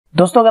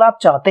दोस्तों अगर आप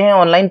चाहते हैं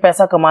ऑनलाइन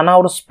पैसा कमाना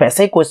और उस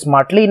पैसे को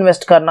स्मार्टली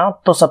इन्वेस्ट करना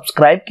तो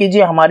सब्सक्राइब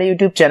कीजिए हमारे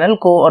यूट्यूब चैनल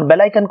को और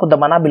बेल आइकन को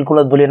दबाना बिल्कुल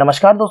मत भूलिए।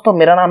 नमस्कार दोस्तों,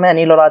 मेरा नाम है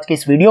अनिल और आज की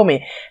इस वीडियो में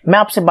मैं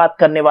आपसे बात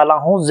करने वाला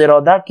हूं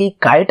ज़ेरोधा की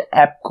काइट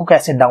ऐप को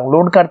कैसे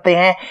डाउनलोड करते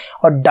हैं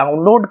और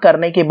डाउनलोड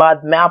करने के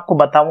बाद मैं आपको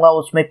बताऊंगा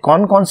उसमें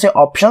कौन कौन से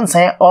ऑप्शंस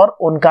हैं और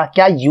उनका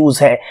क्या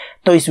यूज है।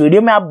 तो इस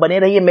वीडियो में आप बने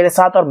रहिए मेरे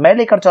साथ और मैं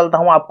लेकर चलता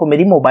हूं आपको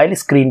मेरी मोबाइल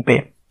स्क्रीन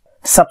पे।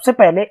 सबसे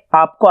पहले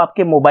आपको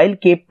आपके मोबाइल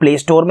के प्ले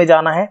स्टोर में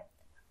जाना है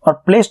और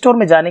प्ले स्टोर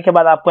में जाने के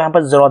बाद आपको यहाँ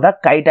पर ज़ेरोधा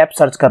काइट ऐप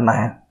सर्च करना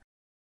है।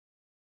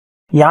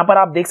 यहाँ पर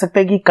आप देख सकते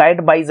हैं कि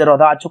काइट बाय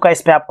ज़ेरोधा आ चुका है,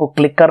 इस पे आपको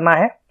क्लिक करना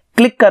है।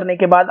 क्लिक करने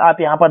के बाद आप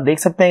यहाँ पर देख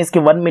सकते हैं इसके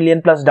 1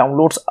 मिलियन प्लस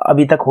डाउनलोड्स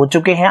अभी तक हो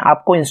चुके हैं।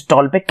 आपको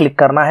इंस्टॉल पे क्लिक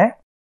करना है।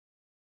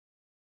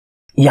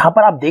 यहाँ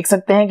पर आप देख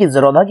सकते हैं कि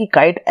ज़ेरोधा की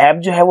काइट ऐप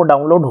जो है वो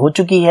डाउनलोड हो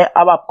चुकी है।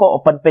 अब आपको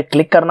ओपन पे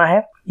क्लिक करना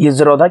है। ये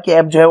ज़ेरोधा की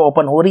ऐप जो है वो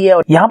ओपन हो रही है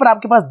और यहाँ पर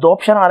आपके पास दो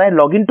ऑप्शन आ रहे हैं,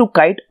 log in to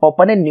kite,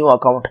 open a new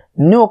account.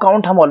 New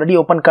account हम ऑलरेडी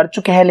ओपन कर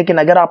चुके हैं, लेकिन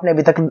अगर आपने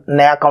अभी तक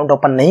नया अकाउंट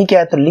ओपन नहीं किया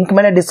है तो लिंक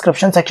मैंने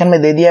डिस्क्रिप्शन सेक्शन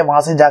में दे दिया है,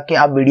 वहां से जाके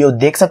आप वीडियो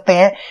देख सकते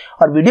हैं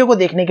और वीडियो को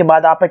देखने के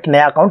बाद आप एक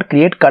नया अकाउंट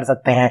क्रिएट कर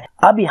सकते हैं।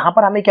 अब यहाँ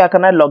पर हमें क्या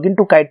करना है, लॉग इन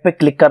टू काइट पे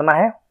क्लिक करना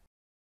है।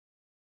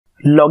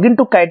 लॉगिन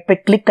टू काइट पे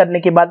क्लिक करने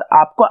के बाद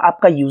आपको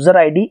आपका यूजर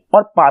आईडी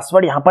और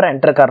पासवर्ड यहाँ पर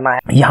एंटर करना है।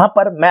 यहाँ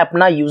पर मैं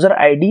अपना यूजर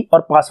आईडी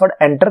और पासवर्ड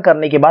एंटर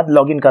करने के बाद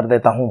लॉगिन कर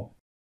देता हूँ।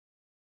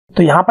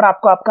 तो यहाँ पर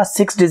आपको आपका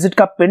 6 डिजिट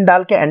का पिन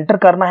डाल के एंटर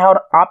करना है और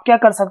आप क्या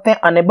कर सकते हैं,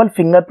 अनेबल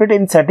फिंगरप्रिंट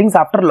इन सेटिंग्स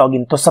आफ्टर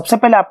लॉगिन। तो सबसे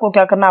पहले आपको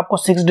क्या करना है, आपको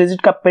 6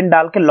 डिजिट का पिन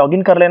डाल के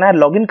लॉगिन कर लेना है।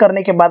 लॉगिन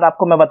करने के बाद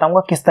आपको मैं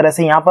बताऊंगा किस तरह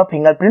से यहाँ पर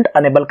फिंगरप्रिंट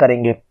अनेबल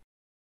करेंगे।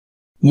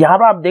 यहाँ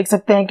पर आप देख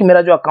सकते हैं कि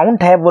मेरा जो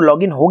अकाउंट है वो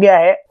लॉगिन हो गया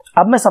है।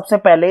 अब मैं सबसे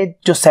पहले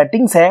जो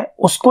सेटिंग्स है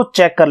उसको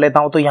चेक कर लेता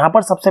हूं। तो यहाँ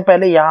पर सबसे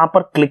पहले यहाँ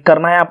पर क्लिक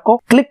करना है। आपको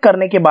क्लिक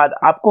करने के बाद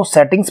आपको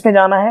सेटिंग्स में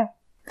जाना है।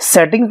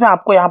 सेटिंग्स में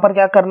आपको यहाँ पर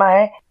क्या करना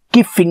है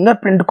कि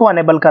फिंगरप्रिंट को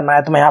अनेबल करना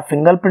है। तो मैं यहाँ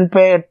फिंगरप्रिंट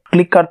पे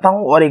क्लिक करता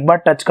हूँ और एक बार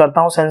टच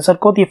करता हूँ सेंसर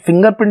को, तो ये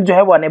फिंगरप्रिंट जो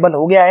है वो अनेबल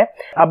हो गया है।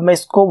 अब मैं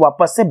इसको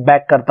वापस से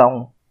बैक करता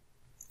हूँ।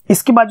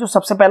 इसके बाद जो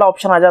सबसे पहला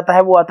ऑप्शन आ जाता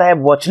है वो आता है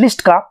वॉच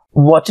लिस्ट का।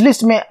 वॉच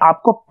लिस्ट में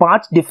आपको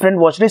 5 डिफरेंट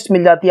वॉच लिस्ट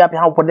मिल जाती है। आप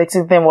यहाँ ऊपर देख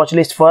सकते हैं watch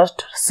list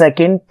 1st,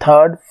 2nd,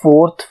 3rd,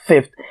 4th,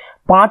 5th,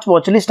 5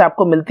 watch list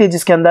आपको मिलती है,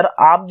 जिसके अंदर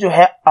आप जो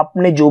है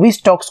अपने जो भी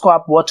स्टॉक्स को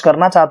आप वॉच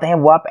करना चाहते हैं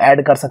वो आप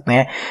ऐड कर सकते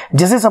हैं।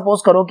 जैसे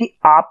सपोज करो कि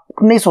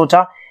आपने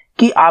सोचा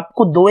कि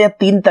आपको 2 या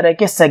 3 तरह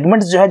के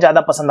सेगमेंट्स जो है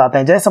ज्यादा पसंद आते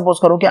हैं। जैसे सपोज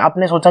करो कि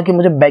आपने सोचा कि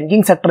मुझे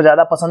बैंकिंग सेक्टर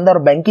ज्यादा पसंद है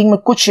और बैंकिंग में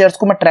कुछ शेयर्स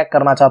को मैं ट्रैक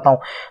करना चाहता हूं,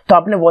 तो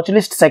आपने वॉच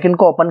लिस्ट 2nd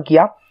को ओपन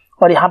किया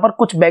और यहाँ पर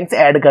कुछ बैंक्स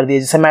ऐड कर दिए।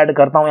 जैसे मैं ऐड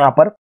करता हूं यहाँ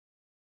पर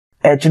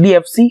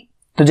HDFC।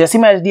 तो जैसे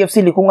मैं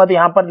HDFC लिखूंगा तो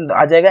यहाँ पर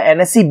आ जाएगा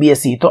NSE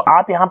BSE। तो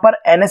आप यहाँ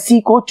पर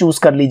NSE को चूज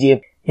कर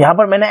लीजिए। यहाँ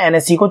पर मैंने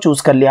NSE को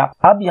चूज कर लिया।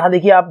 अब यहाँ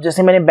देखिए, आप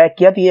जैसे मैंने बैक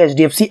किया तो ये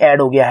HDFC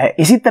ऐड हो गया है।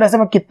 इसी तरह से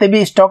मैं कितने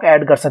भी स्टॉक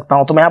ऐड कर सकता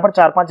हूँ। तो मैं यहाँ पर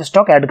 4-5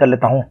 स्टॉक ऐड कर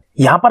लेता हूँ।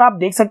 यहाँ पर आप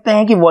देख सकते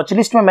हैं कि वॉच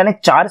लिस्ट में मैंने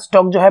 4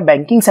 स्टॉक जो है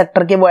बैंकिंग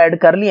सेक्टर के वो ऐड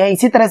कर लिए हैं।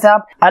 इसी तरह से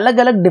आप अलग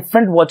अलग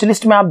डिफरेंट वॉच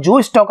लिस्ट में आप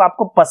जो स्टॉक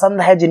आपको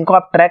पसंद है, जिनको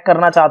आप ट्रैक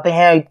करना चाहते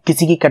हैं,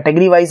 किसी की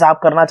कैटेगरी वाइज आप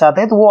करना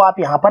चाहते हैं, तो वो आप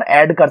यहाँ पर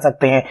ऐड कर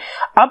सकते हैं।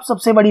 अब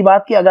सबसे बड़ी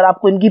बात कि अगर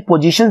आपको इनकी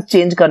पोजीशन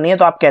चेंज करनी है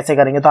तो आप कैसे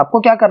करेंगे। तो आपको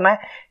क्या करना है,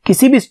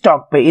 किसी भी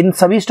स्टॉक पे, इन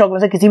सभी स्टॉक में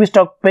से किसी भी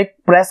स्टॉक पे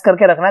प्रेस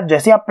करके रखना है।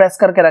 जैसे आप प्रेस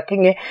करके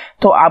रखेंगे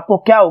तो आपको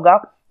क्या होगा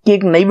कि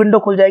एक नई विंडो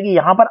खुल जाएगी।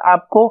 यहाँ पर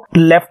आपको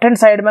लेफ्ट हैंड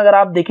साइड में अगर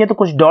आप देखिए तो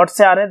कुछ डॉट्स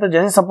से आ रहे हैं। तो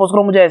जैसे सपोज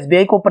करो मुझे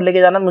SBI को ऊपर लेके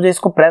जाना है, मुझे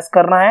इसको प्रेस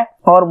करना है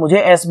और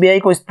मुझे SBI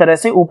को इस तरह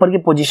से ऊपर की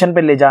पोजीशन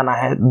पे ले जाना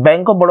है।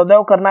 बैंक ऑफ बड़ौदा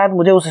को करना है तो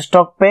मुझे उस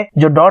स्टॉक पे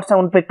जो डॉट्स है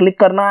उन पे क्लिक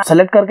करना है,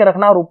 सेलेक्ट करके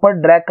रखना है और ऊपर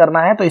ड्रैग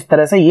करना है। तो इस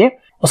तरह से ये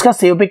उसका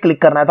सेव पे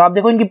क्लिक करना है। तो आप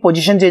देखो इनकी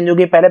पोजीशन चेंज हो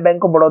गई। पहले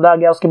बैंक ऑफ बड़ौदा आ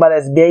गया, उसके बाद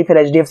SBI, फिर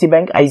HDFC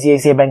बैंक,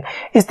 ICICI बैंक।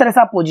 इस तरह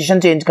से आप पोजीशन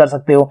चेंज कर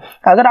सकते हो।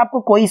 अगर आपको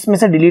कोई इसमें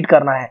से डिलीट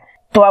करना है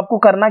तो आपको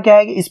करना क्या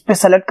है कि इस पे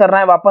सेलेक्ट करना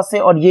है वापस से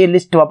और ये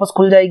लिस्ट वापस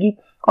खुल जाएगी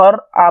और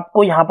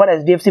आपको यहाँ पर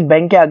HDFC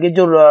बैंक के आगे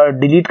जो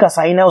डिलीट का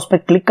साइन है उस पर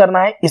क्लिक करना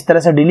है। इस तरह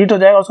से डिलीट हो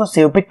जाएगा, उसको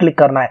सेव पे क्लिक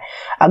करना है।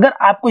 अगर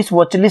आपको इस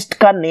वॉच लिस्ट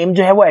का नेम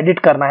जो है वो एडिट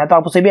करना है तो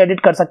आप उसे भी एडिट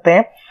कर सकते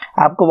हैं।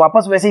 आपको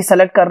वापस वैसे ही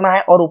सेलेक्ट करना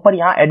है और ऊपर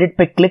यहाँ एडिट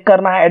पे क्लिक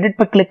करना है। एडिट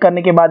पे क्लिक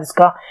करने के बाद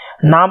इसका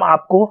नाम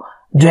आपको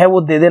जो है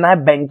वो दे देना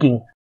है बैंकिंग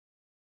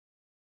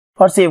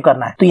और सेव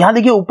करना है। तो यहाँ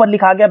देखिए ऊपर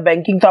लिखा गया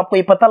बैंकिंग। तो आपको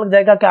ये पता लग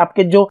जाएगा कि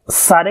आपके जो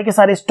सारे के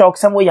सारे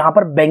स्टॉक्स हैं वो यहाँ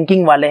पर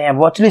बैंकिंग वाले हैं।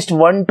 वॉच लिस्ट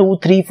 1, 2,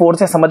 3, 4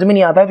 से समझ में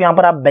नहीं आता है तो यहाँ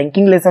पर आप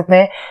बैंकिंग ले सकते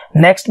हैं,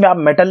 नेक्स्ट में आप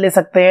मेटल ले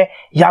सकते हैं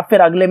या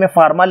फिर अगले में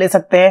फार्मा ले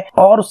सकते हैं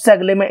और उससे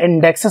अगले में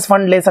इंडेक्सेस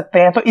फंड ले सकते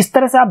हैं। तो इस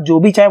तरह से आप जो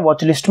भी चाहे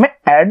वॉच लिस्ट में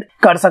ऐड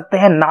कर सकते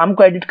हैं। नाम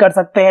को एडिट कर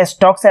सकते हैं,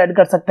 स्टॉक से ऐड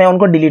कर सकते हैं,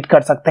 उनको डिलीट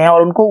कर सकते हैं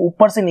और उनको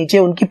ऊपर से नीचे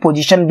उनकी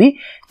पोजीशन भी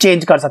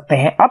चेंज कर सकते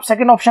हैं। अब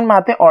सेकंड ऑप्शन में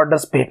आते हैं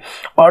ऑर्डर्स पे।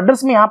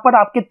 ऑर्डर्स में यहाँ पर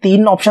आपके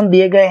 3 ऑप्शन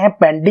दिए गए हैं,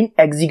 पेंडिंग,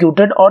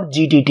 एग्जीक्यूटेड और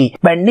GTT।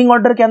 पेंडिंग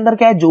ऑर्डर के अंदर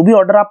क्या है, जो भी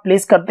ऑर्डर आप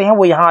प्लेस करते हैं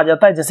वो यहाँ आ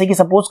जाता है। जैसे कि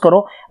सपोज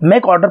करो मैं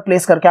एक ऑर्डर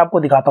प्लेस करके आपको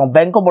दिखाता हूं।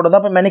 बैंक ऑफ बड़ौदा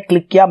पे मैंने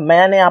क्लिक किया,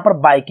 मैंने यहाँ पर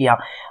बाय किया।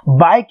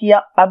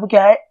 अब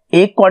क्या है,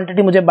 एक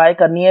क्वांटिटी मुझे बाय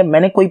करनी है,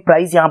 मैंने कोई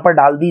प्राइस यहाँ पर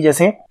डाल दी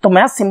जैसे, तो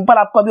मैं सिंपल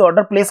आपको अभी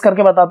ऑर्डर प्लेस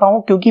करके बताता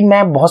हूँ, क्योंकि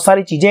मैं बहुत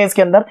सारी चीजें हैं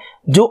इसके अंदर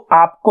जो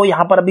आपको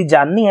यहाँ पर अभी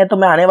जाननी है, तो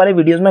मैं आने वाले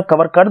वीडियोस में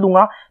कवर कर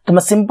दूंगा। तो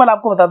मैं सिंपल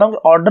आपको बताता हूँ कि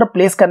ऑर्डर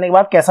प्लेस करने के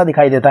बाद कैसा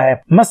दिखाई देता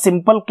है। मैं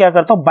सिंपल क्या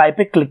करता हूँ, बाय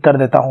पे क्लिक कर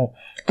देता हूँ।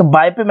 तो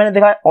बाय पे मैंने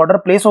देखा ऑर्डर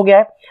प्लेस हो गया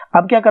है।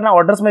 अब क्या करना है,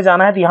 ऑर्डर्स में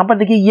जाना है। तो यहाँ पर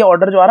देखिए ये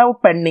ऑर्डर जो आ रहा है वो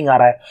पेंडिंग आ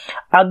रहा है।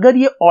 अगर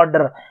ये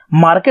ऑर्डर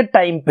मार्केट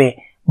टाइम पे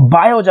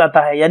बाय हो जाता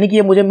है, यानी कि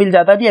ये मुझे मिल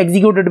जाता है, तो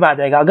एग्जीक्यूटेड में आ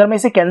जाएगा। अगर मैं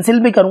इसे कैंसिल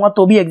भी करूंगा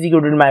तो भी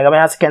एग्जीक्यूटेड में आएगा। मैं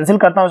यहां से कैंसिल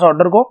करता हूं इस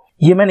ऑर्डर को,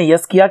 ये मैंने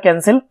यस किया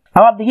कैंसिल।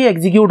 अब आप देखिए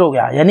एग्जीक्यूट हो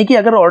गया, यानी कि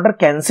अगर ऑर्डर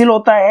कैंसिल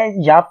होता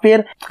है या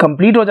फिर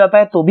कंप्लीट हो जाता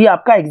है तो भी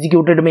आपका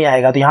एग्जीक्यूटेड में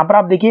आएगा। तो यहां पर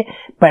आप देखिए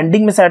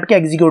पेंडिंग में सेट के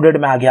एग्जीक्यूटेड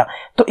में आ गया।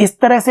 तो इस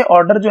तरह से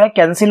ऑर्डर जो है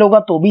कैंसिल होगा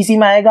तो भी इसी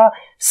में आएगा,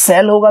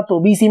 सेल होगा तो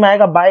भी इसी में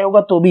आएगा, बाय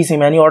होगा तो भी इसी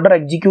में, यानी ऑर्डर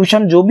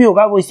एग्जीक्यूशन जो भी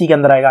होगा वो इसी के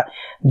अंदर आएगा।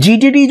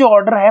 जीटीडी जो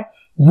ऑर्डर है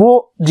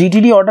वो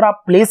जीटीडी ऑर्डर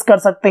आप प्लेस कर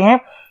सकते हैं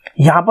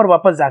यहां पर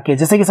वापस जाके।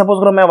 जैसे कि सपोज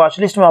करो मैं वॉच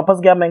लिस्ट में वापस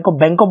गया,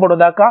 बैंक ऑफ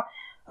बड़ौदा का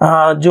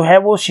जो है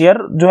वो शेयर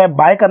जो है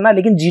बाय करना है,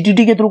 लेकिन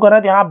जीटीटी के थ्रू कर रहा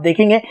है। तो यहां आप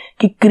देखेंगे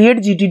कि क्रिएट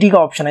जीटीटी का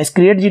ऑप्शन है। इस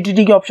क्रिएट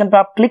जीटीटी के ऑप्शन पे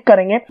आप क्लिक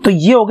करेंगे तो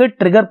ये हो गए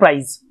ट्रिगर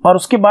प्राइस, और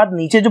उसके बाद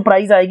नीचे जो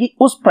प्राइस आएगी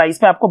उस प्राइस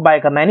पे आपको बाय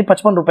करना है, यानी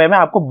 55 रुपए में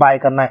आपको बाय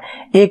करना है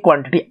एक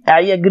क्वांटिटी।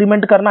 आई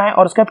एग्रीमेंट करना है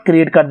और उसके बाद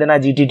क्रिएट कर देना है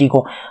जीटीटी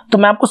को। तो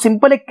मैं आपको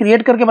सिंपल एक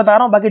क्रिएट करके बता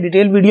रहा हूं, बाकी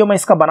डिटेल वीडियो में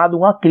इसका बना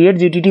दूंगा। क्रिएट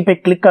जीटीटी पे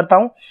क्लिक करता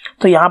हूं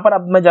तो यहां पर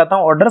अब मैं जाता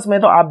हूं ऑर्डर्स में,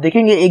 तो आप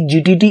देखेंगे एक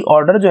जीटीटी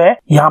ऑर्डर जो है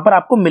यहां पर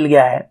आपको मिल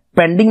गया है।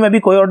 पेंडिंग में भी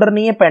कोई ऑर्डर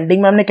नहीं है,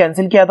 पेंडिंग में हमने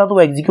कैंसिल किया था तो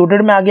वो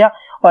एग्जीक्यूटेड में आ गया,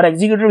 और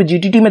एग्जीक्यूटेड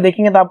जीटीटी में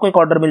देखेंगे तो आपको एक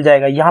ऑर्डर मिल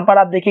जाएगा। यहां पर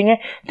आप देखेंगे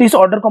तो इस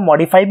ऑर्डर को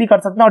मॉडिफाई भी कर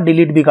सकते हैं और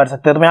डिलीट भी कर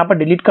सकते हैं। तो मैं यहां पर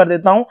डिलीट कर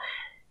देता हूं,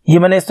 ये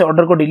मैंने इस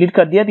ऑर्डर को डिलीट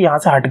कर दिया तो यहां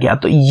से हट गया।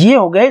 तो ये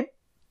हो गए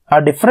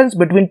डिफरेंस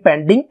बिटवीन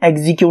पेंडिंग,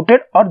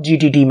 एग्जीक्यूटेड और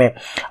जीटीटी में।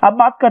 अब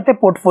बात करते हैं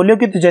पोर्टफोलियो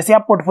की। तो जैसे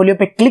आप पोर्टफोलियो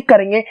पे क्लिक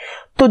करेंगे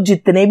तो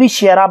जितने भी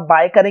शेयर आप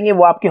बाय करेंगे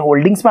वो आपके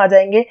होल्डिंग्स में आ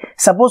जाएंगे।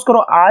 सपोज करो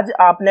आज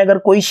आपने अगर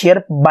कोई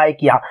शेयर बाय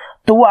किया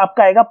तो वो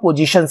आपका आएगा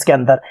पोजीशंस के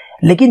अंदर,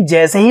 लेकिन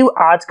जैसे ही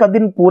आज का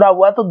दिन पूरा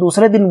हुआ तो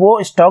दूसरे दिन वो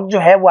स्टॉक जो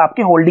है वो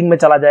आपके होल्डिंग में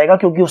चला जाएगा,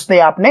 क्योंकि उसने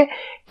आपने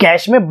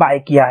कैश में बाय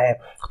किया है।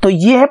 तो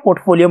ये है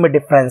पोर्टफोलियो में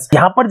डिफरेंस।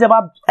 यहां पर जब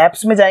आप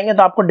एप्स में जाएंगे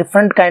तो आपको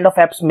डिफरेंट काइंड ऑफ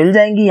एप्स मिल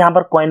जाएंगी। यहां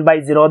पर कॉइन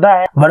बाय ज़ीरोधा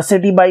है,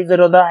 वर्सिटी बाय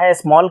ज़ीरोधा है,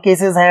 स्मॉल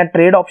केसेस हैं,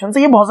 ट्रेड ऑप्शन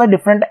है, ये बहुत सारे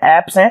डिफरेंट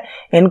एप्स हैं।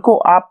 इनको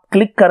आप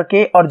क्लिक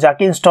करके और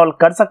जाके इंस्टॉल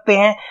कर सकते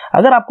हैं।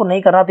 अगर आपको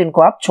नहीं करना तो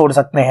इनको आप छोड़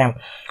सकते हैं।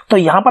 तो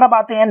यहां पर आप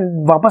आते हैं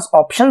वापस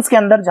ऑप्शंस के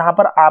अंदर, जहां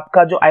पर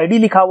आपका जो आईडी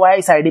लिखा हुआ है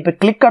इस आईडी पे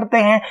क्लिक करते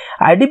हैं।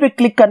 आईडी पे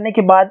क्लिक करने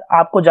के बाद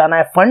आपको जाना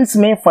है फंड्स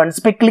में, फंड्स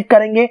पे क्लिक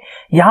करेंगे।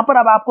 यहां पर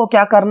अब आपको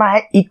क्या करना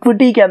है,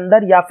 इक्विटी के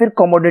अंदर या फिर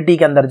कमोडिटी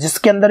के अंदर,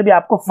 जिसके अंदर भी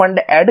आपको फंड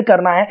ऐड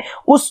करना है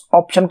उस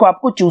ऑप्शन को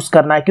आपको चूज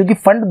करना है, क्योंकि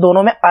फंड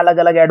दोनों में अलग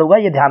अलग ऐड होगा,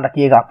 ये ध्यान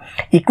रखिएगा।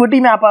 इक्विटी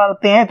में आप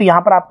आते हैं तो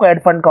यहां पर आपको ऐड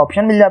फंड का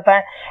ऑप्शन मिल जाता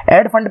है।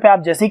 ऐड फंड पे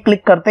आप जैसे ही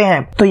क्लिक करते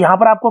हैं तो यहां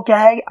पर आपको क्या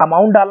है,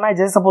 अमाउंट डालना है।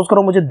 जैसे सपोज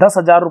करो मुझे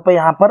 10,000 रुपए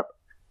यहां पर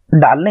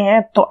डालने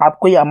हैं, तो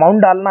आपको ये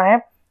अमाउंट डालना है।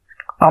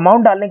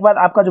 अमाउंट डालने के बाद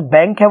आपका जो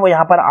बैंक है वो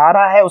यहाँ पर आ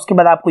रहा है। उसके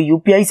बाद आपको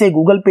यूपीआई से,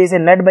 गूगल पे से,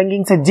 नेट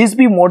बैंकिंग से, जिस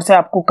भी मोड से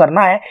आपको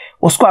करना है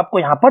उसको आपको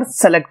यहाँ पर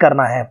सेलेक्ट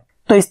करना है।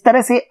 तो इस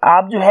तरह से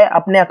आप जो है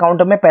अपने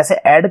अकाउंट में पैसे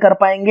ऐड कर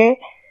पाएंगे।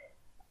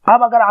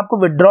 अब अगर आपको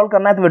विड्रॉल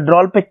करना है तो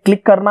विड्रॉल पे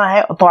क्लिक करना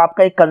है, तो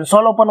आपका एक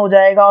कंसोल ओपन हो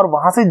जाएगा और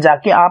वहां से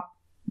जाके आप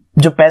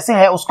जो पैसे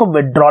है उसको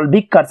विड्रॉल भी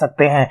कर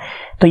सकते हैं।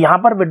 तो यहां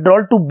पर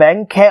विड्रॉल टू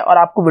बैंक है और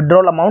आपको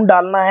विड्रॉल अमाउंट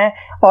डालना है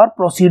और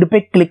प्रोसीड पे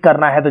क्लिक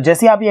करना है। तो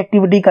जैसे आप ये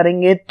एक्टिविटी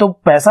करेंगे तो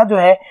पैसा जो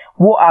है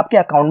वो आपके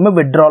अकाउंट में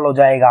विड्रॉल हो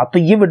जाएगा। तो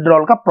ये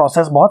विड्रॉल का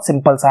प्रोसेस बहुत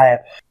सिंपल सा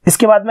है।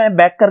 इसके बाद मैं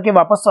बैक करके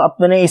वापस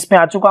अपने इसमें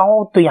आ चुका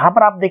हूं। तो यहां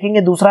पर आप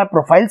देखेंगे दूसरा है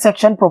प्रोफाइल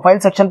सेक्शन। प्रोफाइल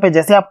सेक्शन पे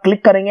जैसे आप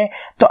क्लिक करेंगे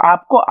तो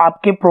आपको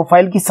आपके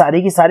प्रोफाइल की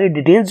सारी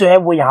डिटेल्स जो है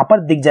वो यहां पर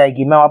दिख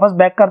जाएगी। मैं वापस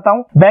बैक करता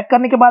हूं। बैक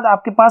करने के बाद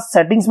आपके पास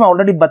सेटिंग्स में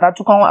ऑलरेडी बता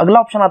चुका हूं। अगला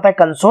ऑप्शन आता है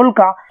कंसोल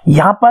का।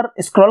 यहां पर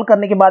स्क्रॉल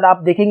करने के बाद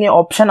आप देखेंगे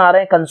ऑप्शन आ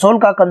रहे हैं कंसोल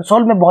का।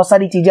 कंसोल में बहुत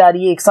सारी चीजें आ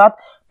रही है एक साथ,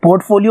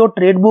 portfolio,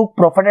 trade book,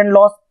 profit and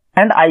loss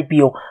and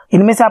IPO.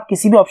 इनमें से आप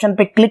किसी भी ऑप्शन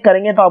पे क्लिक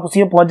करेंगे तो आप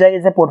उसी पे पहुंच जाएंगे।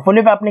 जैसे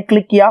पोर्टफोलियो पे आपने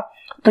क्लिक किया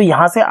तो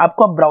यहां से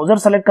आपको ब्राउजर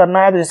सेलेक्ट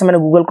करना है। तो जैसे मैंने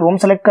गूगल क्रोम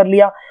सेलेक्ट कर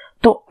लिया,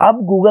 तो अब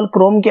गूगल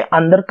क्रोम के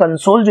अंदर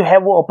कंसोल जो है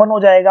वो ओपन हो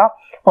जाएगा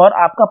और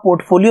आपका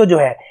पोर्टफोलियो जो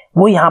है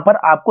वो यहाँ पर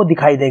आपको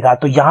दिखाई देगा।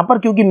 तो यहाँ पर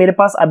क्योंकि मेरे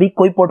पास अभी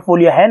कोई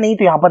पोर्टफोलियो है नहीं,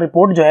 तो यहाँ पर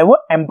रिपोर्ट जो है वो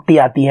एम्प्टी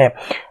आती है।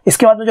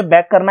 इसके बाद मुझे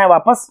बैक करना है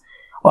वापस,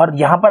 और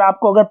यहाँ पर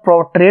आपको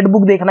अगर ट्रेड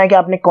बुक देखना है कि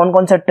आपने कौन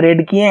कौन से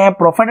ट्रेड किए हैं,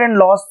 प्रॉफिट एंड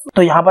लॉस,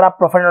 तो यहाँ पर आप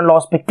प्रॉफिट एंड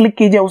लॉस पे क्लिक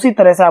कीजिए। उसी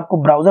तरह से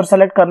आपको ब्राउजर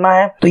सेलेक्ट करना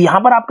है। तो यहाँ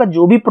पर आपका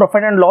जो भी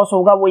प्रॉफिट एंड लॉस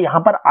होगा वो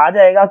यहाँ पर आ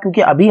जाएगा,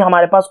 क्योंकि अभी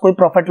हमारे पास कोई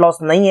प्रॉफिट लॉस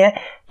नहीं है।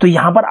 तो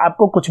यहाँ पर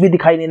आपको कुछ भी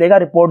दिखाई नहीं देगा,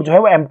 रिपोर्ट जो है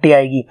वो एम्प्टी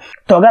आएगी।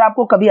 तो अगर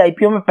आपको कभी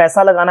आईपीओ में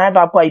पैसा लगाना है तो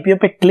आपको आईपीओ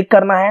पे क्लिक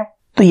करना है।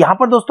 तो यहाँ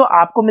पर दोस्तों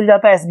आपको मिल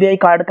जाता है एसबीआई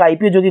कार्ड का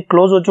आईपीओ, जो कि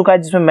क्लोज हो चुका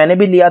है, जिसमें मैंने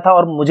भी लिया था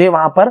और मुझे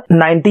वहां पर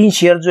 19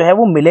 शेयर जो है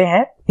वो मिले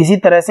हैं। इसी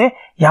तरह से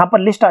यहाँ पर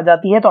लिस्ट आ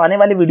जाती है। तो आने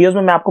वाली वीडियोस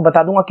में मैं आपको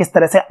बता दूंगा किस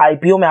तरह से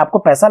आईपीओ में आपको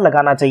पैसा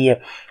लगाना चाहिए।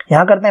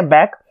 यहाँ करते हैं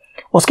बैक।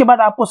 उसके बाद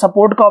आपको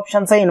सपोर्ट का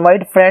ऑप्शन है,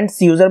 invite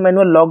friends, user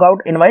manual, log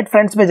out. Invite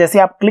friends पे जैसे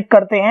आप क्लिक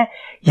करते हैं,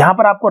 यहाँ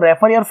पर आपको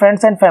refer your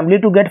friends and family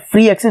to get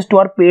free access to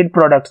our paid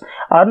products,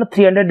 earn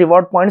 300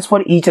 reward points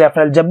for each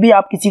referral. जब भी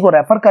आप किसी को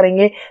रेफर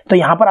करेंगे तो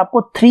यहाँ पर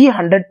आपको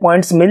 300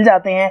 पॉइंट्स मिल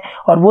जाते हैं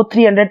और वो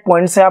 300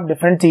 पॉइंट्स से आप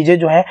डिफरेंट चीजें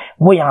जो है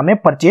वो यहाँ में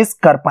परचेज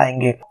कर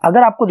पाएंगे।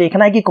 अगर आपको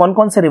देखना है कि कौन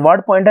कौन से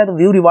रिवॉर्ड पॉइंट है तो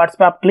व्यू रिवॉर्ड्स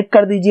पे आप क्लिक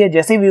कर दीजिए।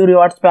 जैसे व्यू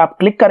रिवॉर्ड्स पे आप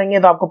क्लिक करेंगे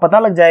तो आपको पता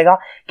लग जाएगा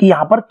कि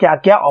यहाँ पर क्या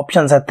क्या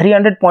ऑप्शन है।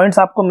 300 पॉइंट्स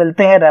आपको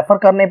मिलते हैं रेफर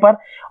करने पर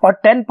और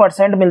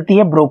 10% मिलती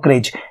है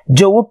ब्रोकरेज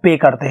जो वो पे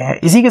करते हैं।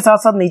 इसी के साथ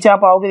साथ नीचे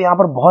आप आओगे, यहाँ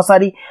पर बहुत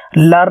सारी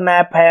लर्न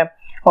ऐप है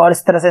और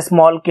इस तरह से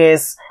स्मॉल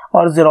केस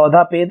और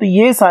ज़ीरोधा पे, तो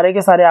ये सारे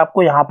के सारे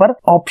आपको यहाँ पर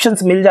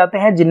ऑप्शंस मिल जाते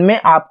हैं जिनमें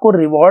आपको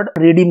रिवॉर्ड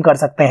रिडीम कर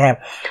सकते हैं।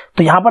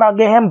 तो यहाँ पर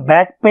आगे हम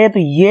बैक पे, तो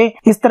ये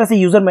इस तरह से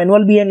यूजर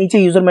मैनुअल भी है। नीचे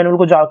यूजर मैनुअल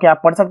को जाके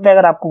आप पढ़ सकते हैं।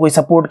 अगर आपको कोई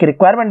सपोर्ट की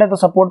रिक्वायरमेंट है तो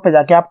सपोर्ट पे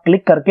जाके आप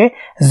क्लिक करके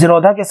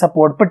ज़ीरोधा के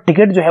सपोर्ट पर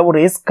टिकट जो है वो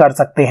रेस कर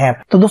सकते हैं।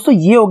 तो दोस्तों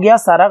ये हो गया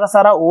सारा का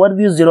सारा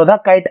ओवरव्यू ज़ीरोधा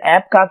काइट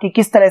ऐप का कि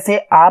किस तरह से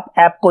आप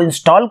ऐप को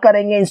इंस्टॉल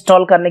करेंगे,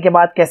 इंस्टॉल करने के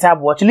बाद कैसे आप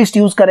वॉच लिस्ट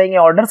यूज करेंगे,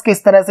 ऑर्डर्स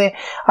किस तरह से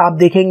आप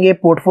देखेंगे,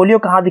 पोर्टफोलियो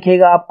कहाँ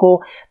दिखेगा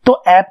आपको।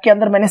 तो ऐप के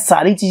अंदर मैंने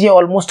सारी चीजें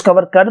ऑलमोस्ट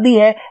कवर कर दी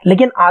है,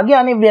 लेकिन आगे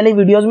आने वाले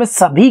वीडियोस में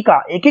सभी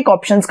का एक एक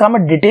ऑप्शंस का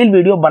मैं डिटेल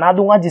वीडियो बना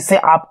दूंगा जिससे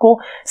आपको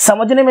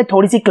समझने में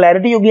थोड़ी सी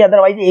क्लैरिटी होगी।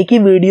 अदरवाइज एक ही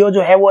वीडियो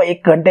जो है वो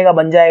 1 घंटे का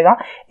बन जाएगा।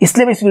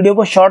 इसलिए मैं इस वीडियो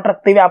को शॉर्ट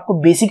रखते हुए आपको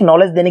बेसिक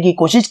नॉलेज देने की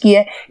कोशिश की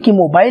है कि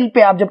मोबाइल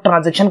पे आप जब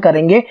ट्रांजेक्शन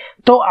करेंगे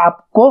तो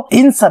आपको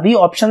इन सभी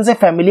ऑप्शन से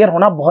फैमिलियर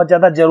होना बहुत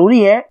ज्यादा जरूरी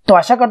है। तो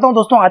आशा करता हूं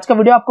दोस्तों आज का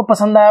वीडियो आपको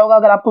पसंद आया होगा।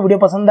 अगर आपको वीडियो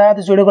पसंद आया तो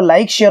इस वीडियो को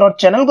लाइक, शेयर और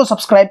चैनल को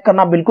सब्सक्राइब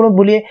करना बिल्कुल मत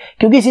भूलिए,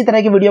 क्योंकि इसी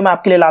तरह की वीडियो मैं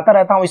आपके लिए लाता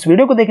रहता हूं। इस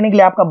वीडियो को देखने के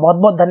लिए आपका बहुत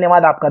बहुत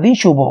धन्यवाद। आपका दिन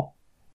शुभ हो।